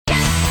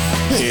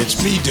Hey,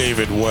 it's me,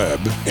 David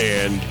Webb,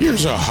 and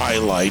here's a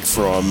highlight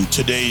from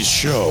today's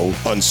show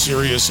on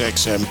Sirius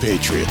XM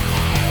Patriot.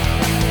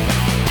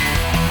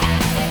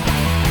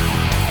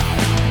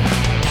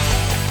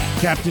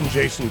 Captain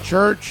Jason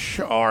Church,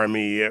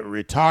 Army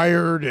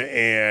retired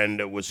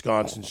and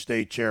Wisconsin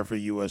State Chair for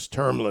U.S.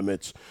 Term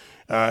Limits,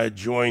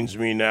 joins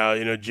me now.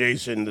 You know,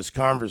 Jason, this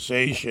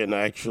conversation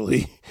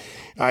actually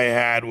I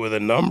had with a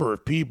number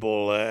of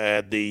people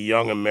at the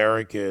Young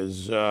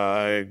Americas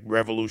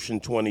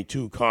Revolution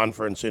 22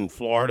 conference in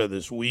Florida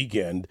this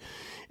weekend.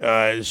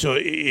 So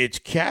it's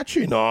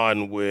catching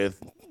on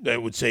with, I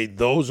would say,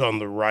 those on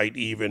the right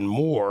even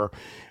more.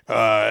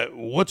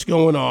 What's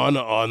going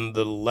on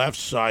the left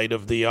side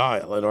of the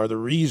aisle, and are the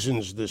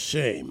reasons the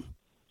same?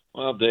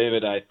 Well,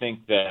 David, I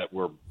think that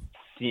we're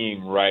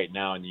seeing right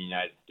now in the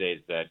United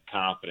States that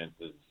confidence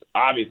is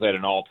obviously at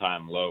an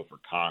all-time low for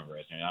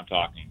Congress. I mean, I'm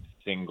talking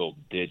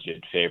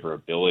single-digit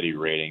favorability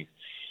ratings.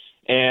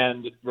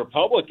 And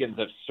Republicans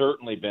have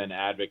certainly been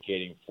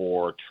advocating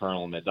for term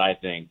limits, I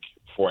think,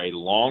 for a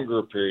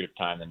longer period of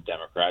time than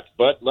Democrats.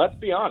 But let's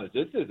be honest,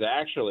 this is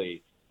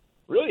actually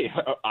really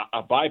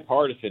a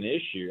bipartisan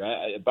issue.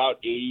 About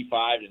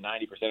 85 to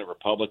 90% of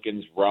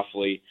Republicans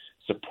roughly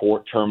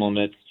support term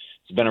limits.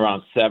 It's been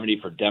around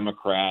 70 for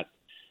Democrats.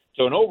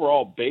 So an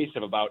overall base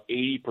of about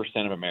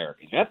 80% of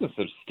Americans. That's a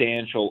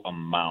substantial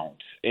amount.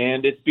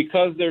 And it's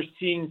because they're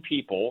seeing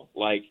people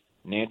like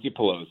Nancy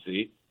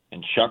Pelosi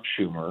and Chuck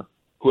Schumer,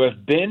 who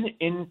have been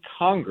in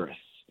Congress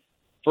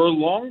for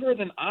longer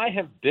than I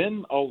have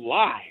been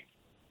alive,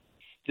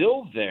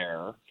 still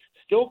there,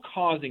 still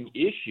causing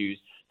issues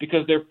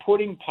because they're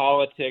putting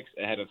politics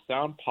ahead of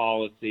sound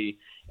policy,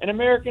 and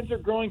Americans are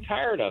growing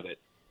tired of it.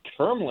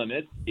 Term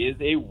limits is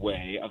a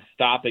way of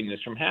stopping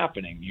this from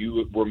happening.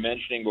 You were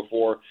mentioning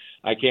before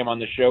I came on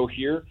the show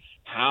here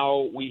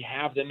how we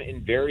have them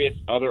in various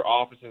other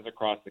offices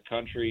across the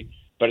country,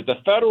 but at the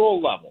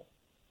federal level,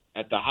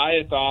 at the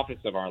highest office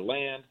of our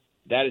land,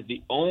 that is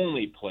the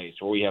only place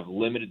where we have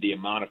limited the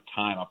amount of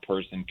time a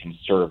person can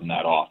serve in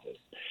that office.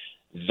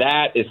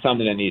 That is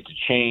something that needs to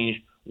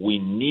change. We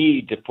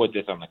need to put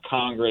this on the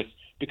Congress,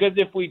 because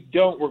if we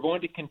don't, we're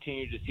going to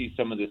continue to see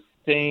some of the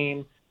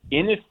same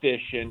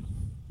inefficient,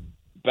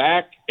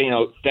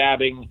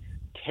 stabbing,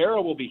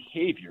 terrible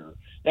behavior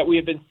that we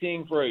have been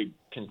seeing for a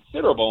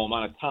considerable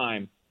amount of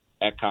time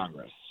at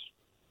Congress.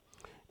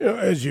 You know,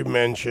 as you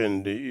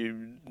mentioned,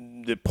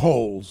 the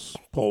polls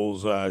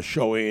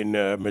showing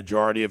a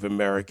majority of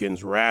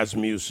Americans,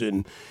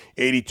 Rasmussen,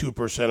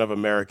 82% of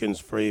Americans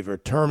favor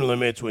term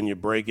limits. When you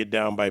break it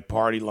down by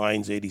party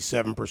lines,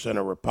 87%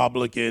 of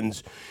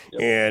Republicans,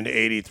 and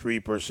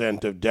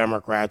 83% of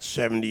Democrats,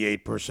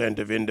 78%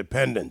 of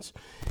independents.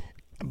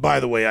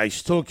 By the way, I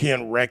still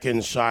can't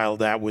reconcile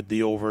that with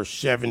the over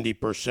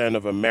 70%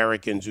 of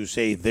Americans who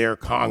say their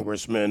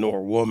congressman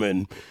or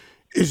woman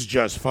is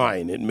just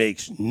fine. It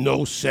makes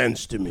no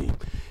sense to me.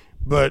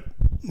 But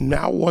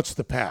now what's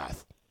the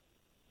path?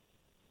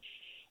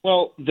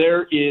 Well,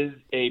 there is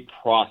a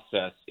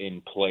process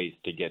in place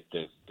to get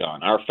this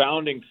done. Our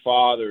founding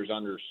fathers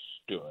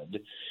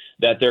understood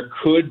that there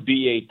could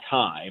be a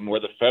time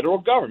where the federal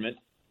government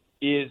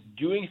is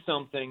doing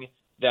something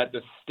that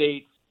the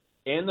states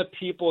and the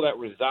people that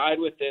reside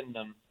within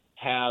them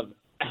have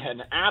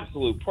an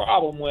absolute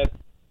problem with,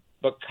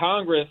 but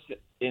Congress,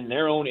 in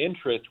their own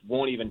interest,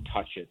 won't even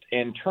touch it.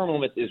 And term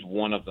limits is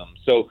one of them.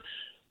 So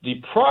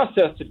the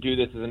process to do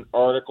this is an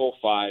Article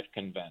 5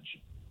 convention.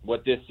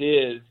 What this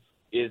is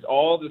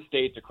all the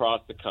states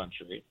across the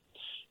country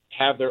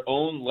have their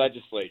own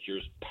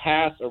legislatures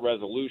pass a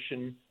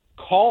resolution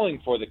calling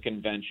for the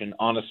convention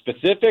on a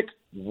specific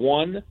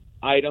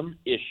one-item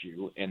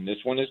issue, and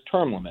this one is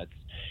term limits.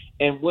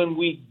 And when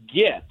we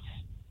get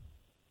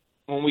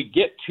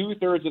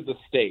two-thirds of the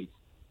states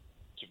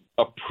to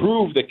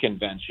approve the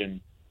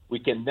convention, we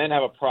can then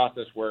have a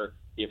process where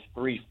if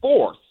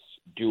three-fourths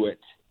do it,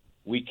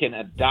 we can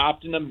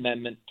adopt an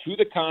amendment to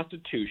the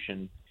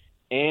Constitution,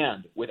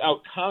 and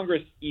without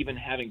Congress even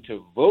having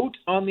to vote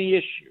on the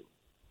issue,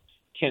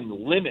 can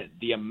limit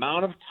the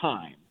amount of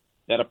time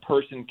that a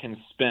person can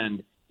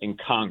spend in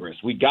Congress.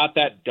 We got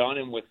that done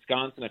in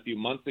Wisconsin a few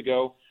months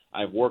ago.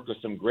 I've worked with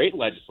some great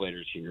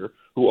legislators here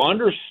who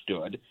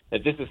understood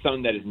that this is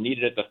something that is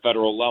needed at the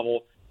federal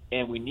level,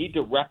 and we need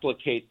to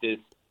replicate this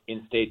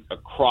in states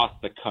across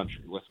the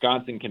country.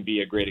 Wisconsin can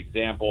be a great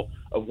example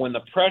of when the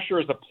pressure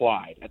is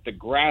applied at the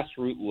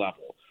grassroots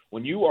level,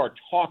 when you are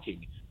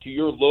talking to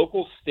your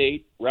local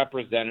state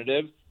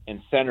representatives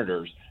and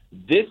senators,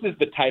 this is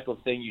the type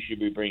of thing you should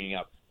be bringing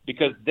up,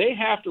 because they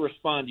have to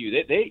respond to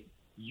you.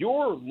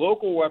 Your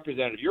local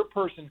representative, your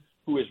person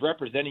who is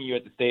representing you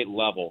at the state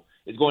level,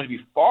 is going to be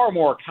far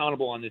more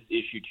accountable on this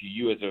issue to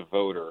you as a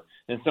voter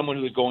than someone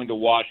who is going to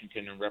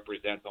Washington and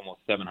represents almost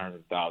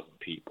 700,000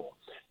 people.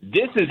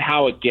 This is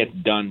how it gets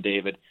done,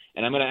 David.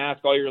 And I'm going to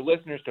ask all your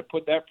listeners to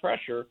put that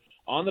pressure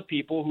on the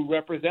people who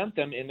represent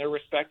them in their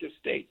respective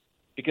states,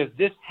 because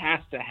this has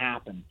to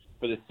happen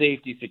for the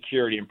safety,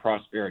 security, and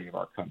prosperity of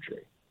our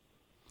country.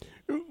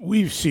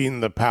 We've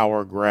seen the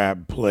power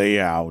grab play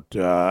out.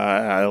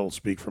 I'll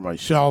speak for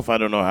myself. I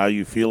don't know how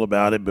you feel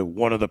about it, but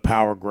one of the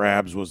power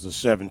grabs was the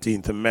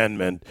 17th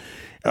Amendment.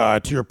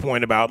 To your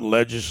point about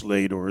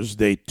legislators,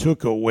 they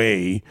took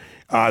away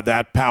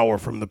that power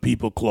from the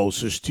people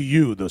closest to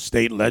you, the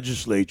state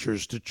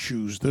legislatures, to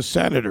choose the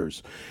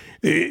senators.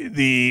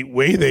 The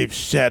way they've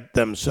set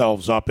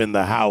themselves up in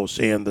the House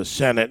and the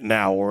Senate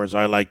now, or as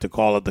I like to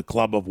call it, the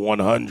Club of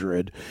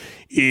 100,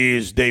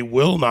 is they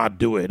will not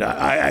do it.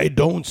 I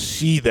don't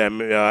see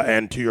them,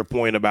 and to your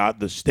point about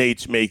the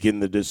states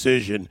making the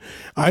decision,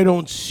 I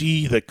don't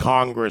see the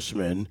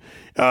congressmen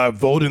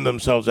voting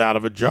themselves out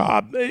of a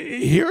job.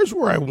 Here's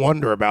where I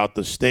wonder about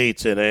the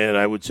states, and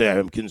I would say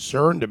I'm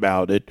concerned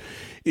about it,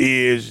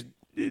 is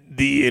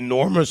the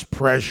enormous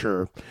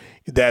pressure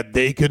that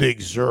they could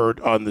exert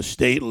on the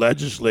state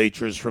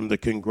legislatures from the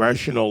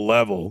congressional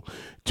level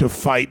to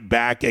fight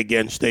back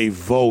against a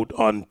vote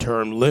on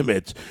term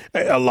limits.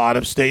 A lot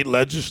of state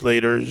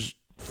legislators,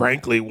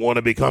 frankly, want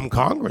to become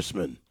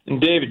congressmen.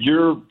 And David,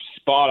 you're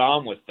spot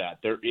on with that.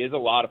 There is a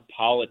lot of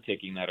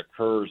politicking that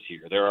occurs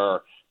here. There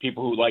are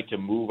people who like to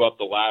move up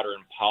the ladder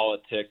in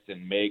politics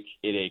and make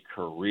it a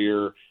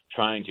career,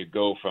 trying to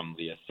go from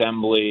the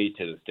assembly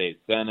to the state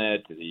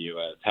senate to the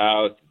U.S.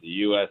 House to the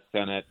U.S.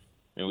 Senate.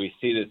 And we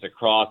see this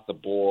across the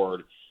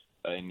board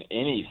in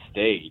any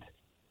state.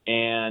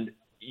 And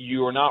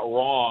you are not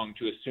wrong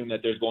to assume that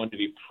there's going to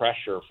be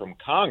pressure from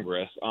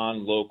Congress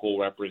on local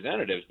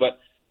representatives. But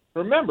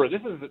remember,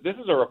 this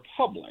is a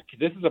republic.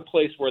 This is a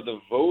place where the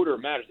voter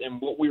matters. And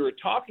what we were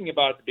talking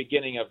about at the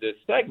beginning of this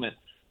segment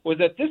was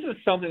that this is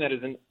something that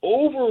is an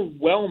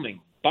overwhelming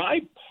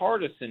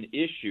bipartisan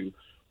issue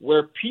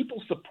where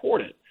people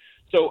support it.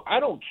 So I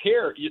don't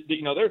care.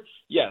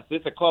 Yes,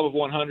 it's a club of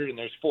 100, and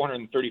there's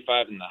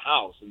 435 in the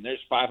House, and there's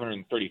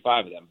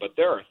 535 of them. But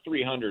there are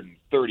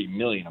 330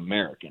 million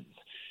Americans,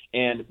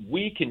 and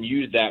we can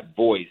use that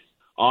voice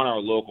on our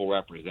local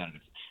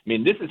representatives. I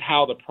mean, this is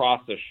how the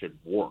process should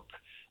work.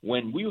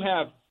 When we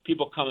have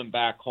people coming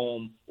back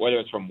home, whether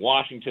it's from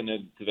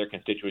Washington to their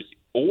constituency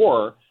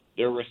or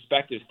their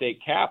respective state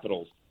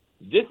capitals,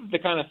 this is the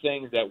kind of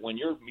things that when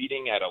you're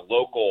meeting at a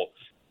local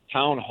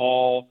town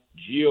hall,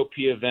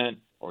 GOP event,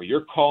 or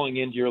you're calling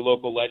into your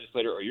local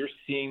legislator, or you're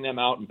seeing them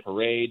out in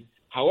parade,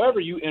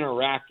 however you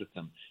interact with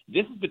them,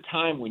 this is the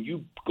time when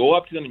you go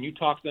up to them and you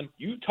talk to them,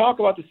 you talk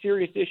about the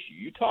serious issue,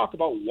 you talk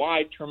about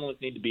why term limits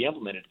need to be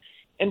implemented,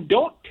 and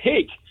don't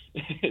take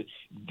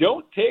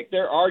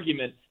their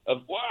argument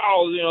of,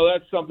 wow,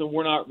 that's something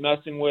we're not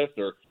messing with,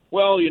 or,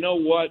 well, you know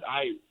what,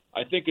 I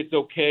think it's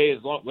okay,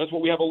 as long that's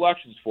what we have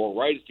elections for,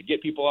 right, is to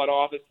get people out of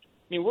office.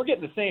 I mean, we're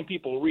getting the same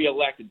people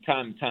reelected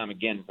time and time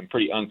again in some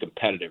pretty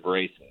uncompetitive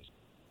races.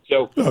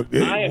 So look,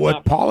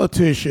 what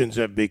politicians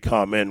have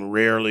become, and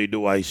rarely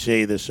do I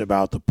say this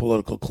about the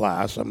political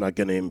class, I'm not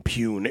going to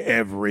impugn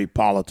every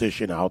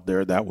politician out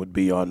there, that would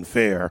be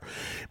unfair,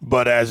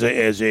 but as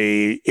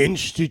a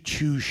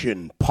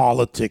institution,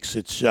 politics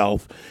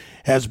itself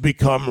has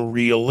become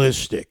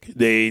realistic.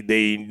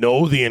 They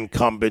know the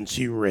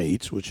incumbency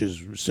rates, which is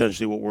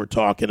essentially what we're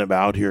talking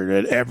about here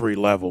at every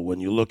level.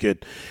 When you look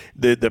at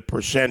the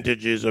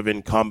percentages of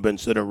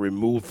incumbents that are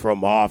removed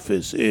from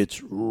office,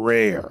 it's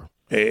rare.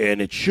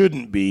 And it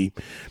shouldn't be,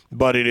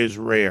 but it is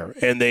rare.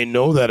 And they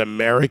know that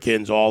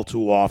Americans all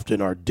too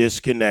often are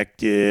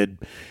disconnected,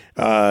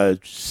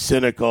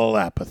 cynical,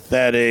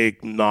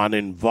 apathetic,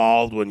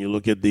 non-involved. When you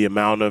look at the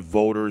amount of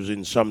voters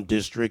in some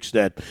districts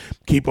that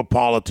keep a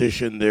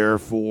politician there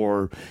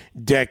for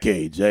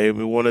decades.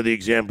 One of the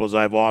examples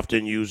I've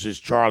often used is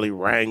Charlie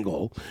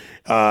Rangel,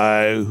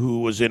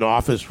 who was in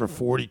office for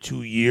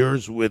 42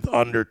 years with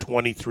under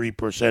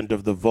 23%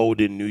 of the vote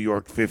in New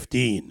York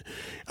 15.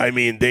 I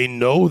mean, they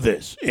know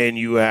this, and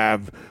you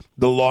have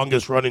the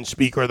longest-running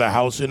Speaker of the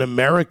House in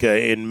America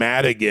in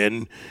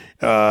Madigan,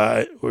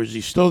 or is he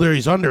still there?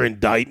 He's under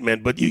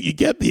indictment, but you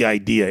get the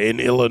idea.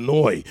 In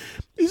Illinois,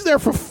 he's there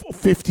for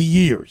 50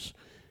 years.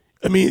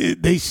 I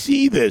mean, they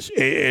see this,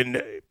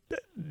 and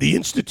the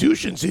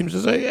institution seems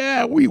to say,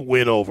 yeah, we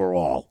win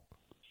overall.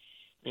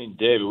 I mean,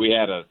 David, we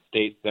had a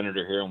state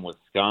senator here in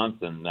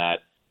Wisconsin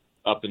that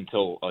up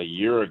until a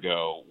year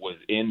ago was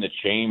in the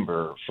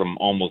chamber from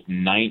almost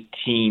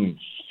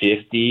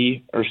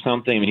 1950 or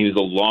something. I mean, he was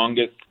the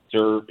longest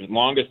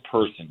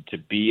person to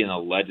be in a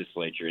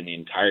legislature in the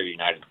entire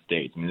United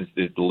States. I mean,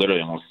 this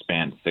literally almost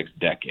spanned 6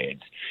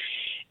 decades.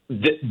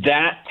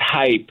 That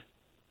type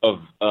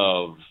of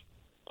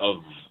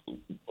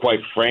quite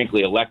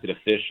frankly, elected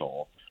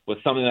official was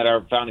something that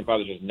our founding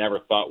fathers just never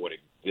thought would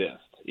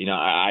exist.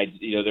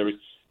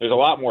 There's a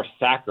lot more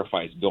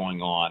sacrifice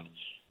going on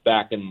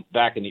back in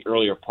the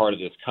earlier part of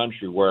this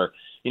country where,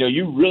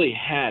 you really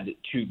had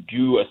to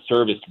do a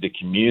service to the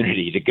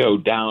community to go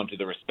down to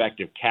the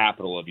respective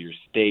capital of your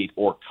state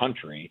or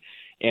country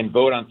and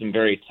vote on some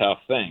very tough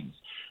things.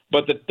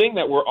 But the thing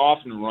that we're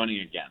often running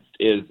against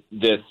is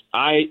this.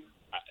 I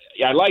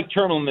like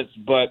term limits,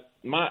 but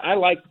I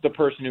like the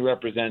person who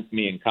represents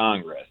me in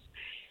Congress.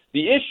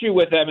 The issue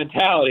with that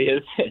mentality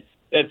is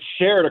that's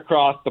shared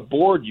across the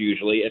board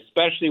usually,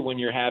 especially when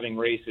you're having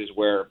races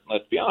where,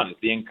 let's be honest,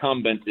 the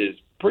incumbent is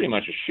pretty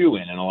much a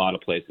shoo-in in a lot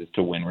of places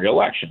to win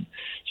re-election.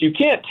 So you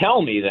can't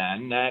tell me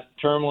then that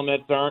term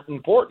limits aren't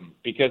important,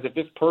 because if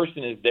this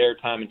person is there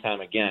time and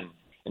time again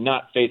and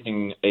not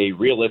facing a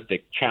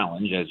realistic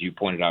challenge, as you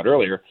pointed out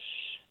earlier,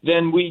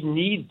 then we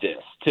need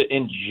this to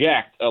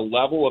inject a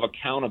level of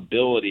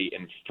accountability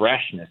and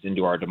freshness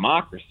into our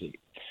democracy.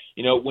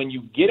 You know, when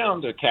you get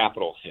onto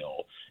Capitol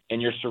Hill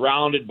and you're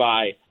surrounded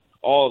by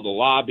all of the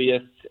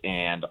lobbyists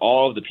and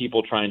all of the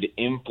people trying to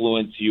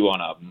influence you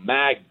on a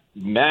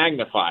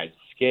magnified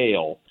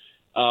scale,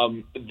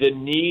 the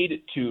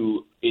need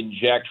to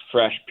inject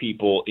fresh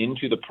people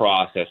into the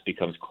process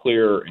becomes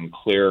clearer and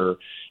clearer.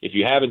 If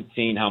you haven't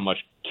seen how much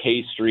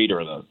K Street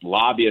or the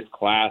lobbyist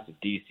class of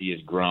D.C.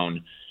 has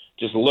grown,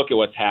 just look at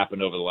what's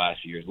happened over the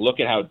last few years. Look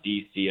at how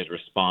D.C. has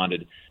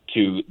responded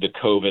to the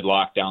COVID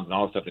lockdowns and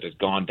all the stuff that has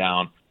gone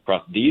down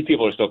across. These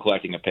people are still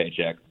collecting a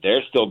paycheck.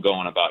 They're still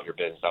going about your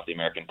business off the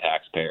American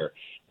taxpayer,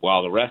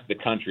 while the rest of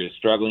the country is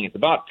struggling. It's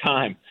about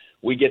time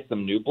we get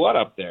some new blood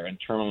up there, and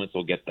term limits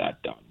will get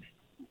that done.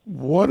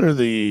 What are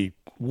the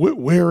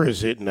where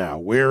is it now?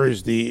 Where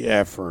is the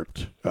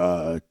effort,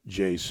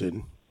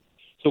 Jason?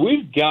 So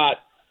we've got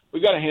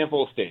a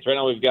handful of states right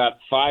now. We've got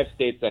 5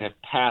 states that have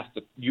passed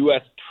the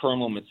U.S.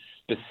 term limit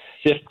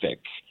specific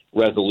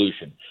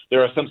resolution.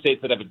 There are some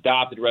states that have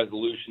adopted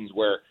resolutions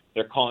where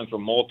they're calling for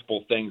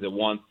multiple things at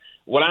once.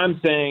 What I'm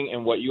saying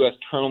and what U.S.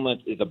 term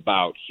limits is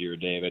about here,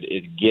 David,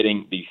 is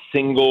getting the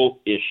single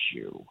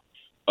issue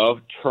of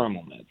term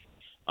limits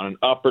on an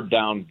up or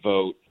down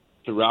vote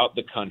throughout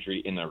the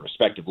country in their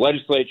respective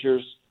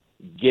legislatures,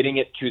 getting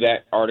it to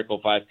that Article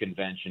 5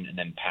 convention, and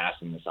then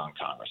passing this on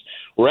Congress.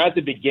 We're at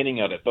the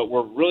beginning of it, but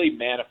we're really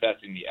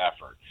manifesting the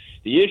effort.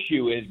 The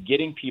issue is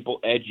getting people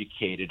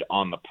educated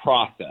on the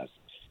process.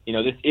 You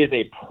know, this is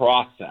a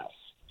process,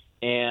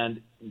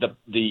 and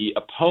the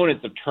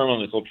opponents of term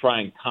limits will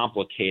try and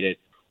complicate it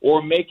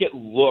or make it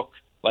look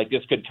like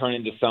this could turn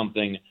into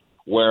something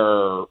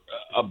where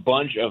a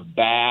bunch of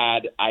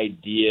bad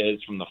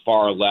ideas from the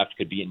far left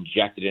could be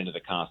injected into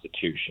the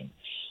Constitution.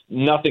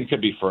 Nothing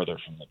could be further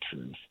from the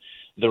truth.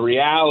 The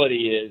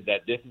reality is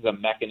that this is a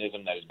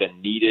mechanism that has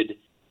been needed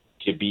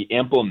to be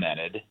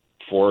implemented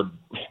for,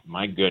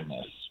 my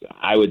goodness,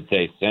 I would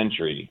say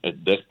century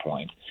at this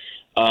point.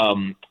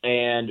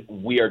 And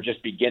we are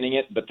just beginning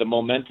it, but the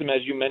momentum,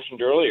 as you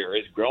mentioned earlier,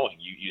 is growing.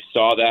 You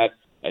saw that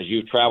as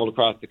you've traveled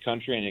across the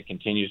country, and it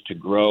continues to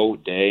grow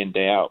day in,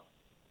 day out.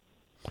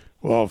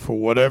 Well, for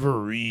whatever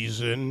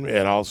reason,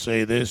 and I'll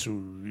say this,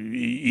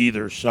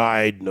 either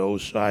side, no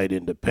side,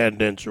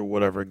 independents or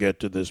whatever, get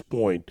to this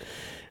point,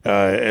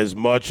 as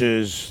much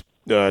as,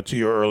 to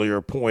your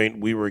earlier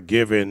point, we were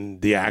given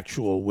the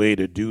actual way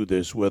to do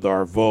this with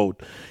our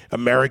vote,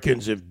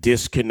 Americans have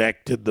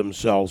disconnected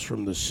themselves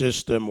from the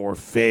system or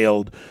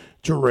failed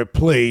to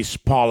replace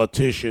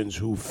politicians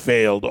who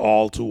failed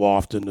all too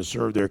often to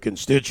serve their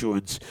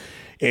constituents.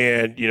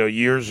 And, you know,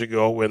 years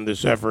ago when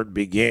this effort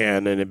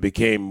began and it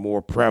became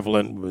more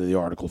prevalent with the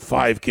Article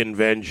 5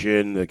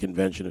 convention, the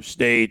Convention of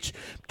States,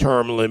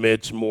 term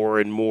limits, more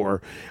and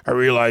more, I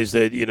realized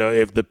that, you know,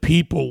 if the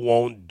people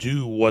won't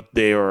do what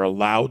they are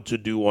allowed to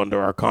do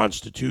under our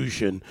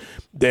Constitution,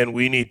 then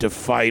we need to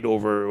fight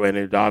over, and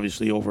it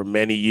obviously over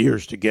many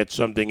years, to get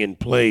something in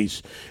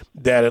place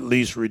that at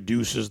least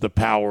reduces the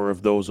power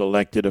of those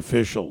elected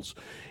officials.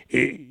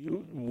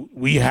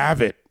 We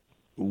have it.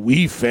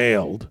 We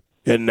failed.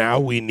 And now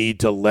we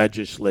need to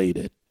legislate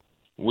it.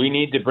 We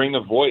need to bring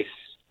a voice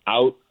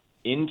out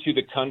into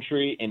the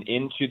country and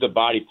into the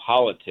body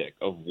politic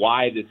of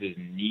why this is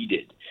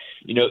needed.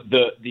 You know,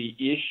 the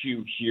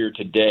issue here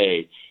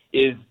today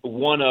is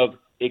one of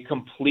a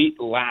complete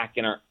lack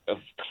of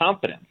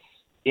confidence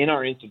in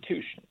our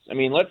institutions. I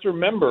mean, let's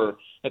remember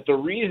that the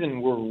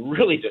reason we're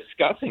really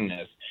discussing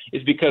this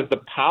is because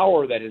the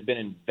power that has been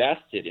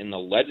invested in the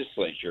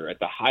legislature at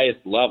the highest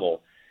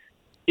level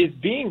is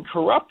being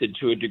corrupted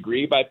to a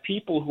degree by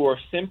people who are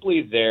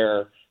simply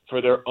there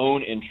for their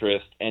own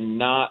interest and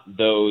not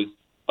those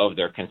of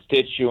their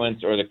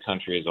constituents or the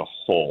country as a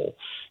whole.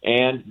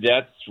 And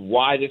that's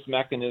why this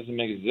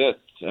mechanism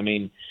exists. I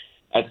mean,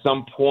 at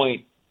some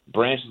point,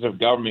 branches of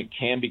government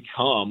can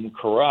become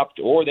corrupt,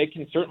 or they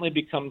can certainly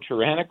become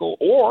tyrannical,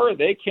 or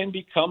they can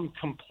become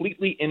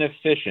completely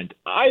inefficient.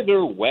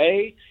 Either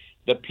way,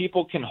 the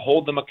people can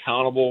hold them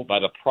accountable by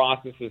the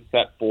processes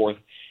set forth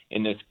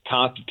in this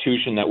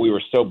Constitution that we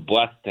were so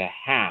blessed to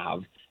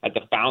have at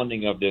the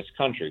founding of this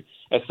country.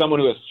 As someone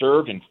who has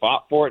served and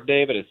fought for it,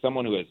 David, as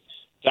someone who has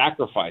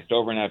sacrificed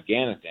over in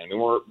Afghanistan, I mean,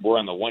 we're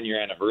on the 1-year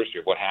anniversary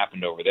of what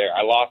happened over there.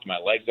 I lost my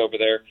legs over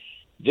there.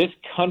 This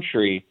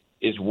country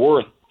is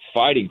worth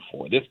fighting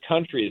for. This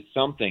country is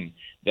something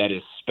that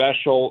is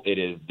special. It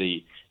is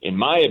in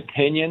my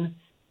opinion,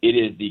 it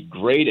is the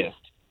greatest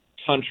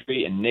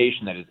country and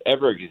nation that has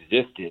ever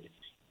existed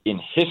in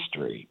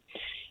history.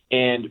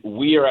 And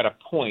we are at a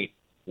point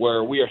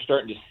where we are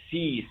starting to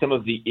see some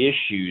of the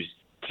issues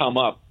come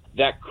up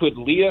that could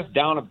lead us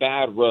down a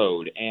bad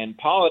road. And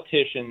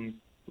politicians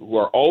who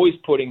are always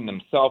putting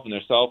themselves and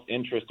their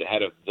self-interest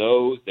ahead of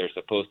those they're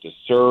supposed to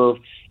serve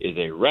is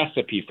a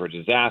recipe for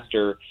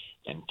disaster,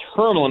 and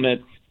term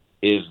limits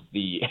is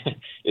the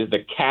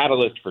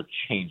catalyst for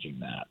changing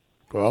that.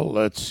 Well,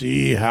 let's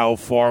see how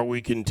far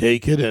we can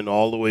take it, and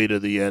all the way to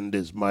the end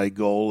is my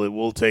goal. It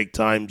will take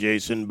time,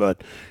 Jason,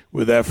 but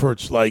with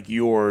efforts like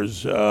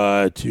yours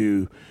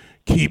to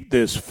keep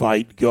this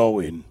fight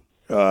going,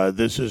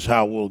 this is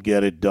how we'll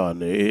get it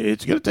done.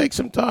 It's going to take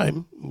some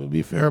time. We'll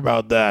be fair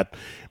about that,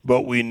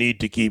 but we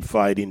need to keep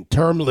fighting.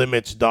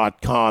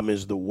 Termlimits.com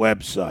is the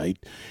website.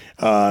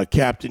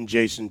 Captain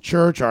Jason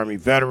Church, Army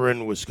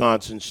veteran,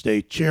 Wisconsin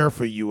State Chair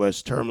for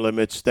U.S. Term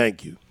Limits.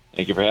 Thank you.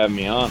 Thank you for having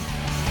me on.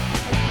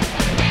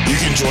 You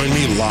can join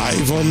me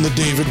live on The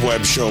David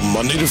Webb Show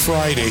Monday to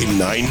Friday,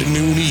 9 to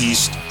noon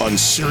East on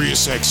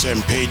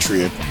SiriusXM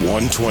Patriot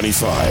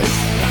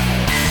 125.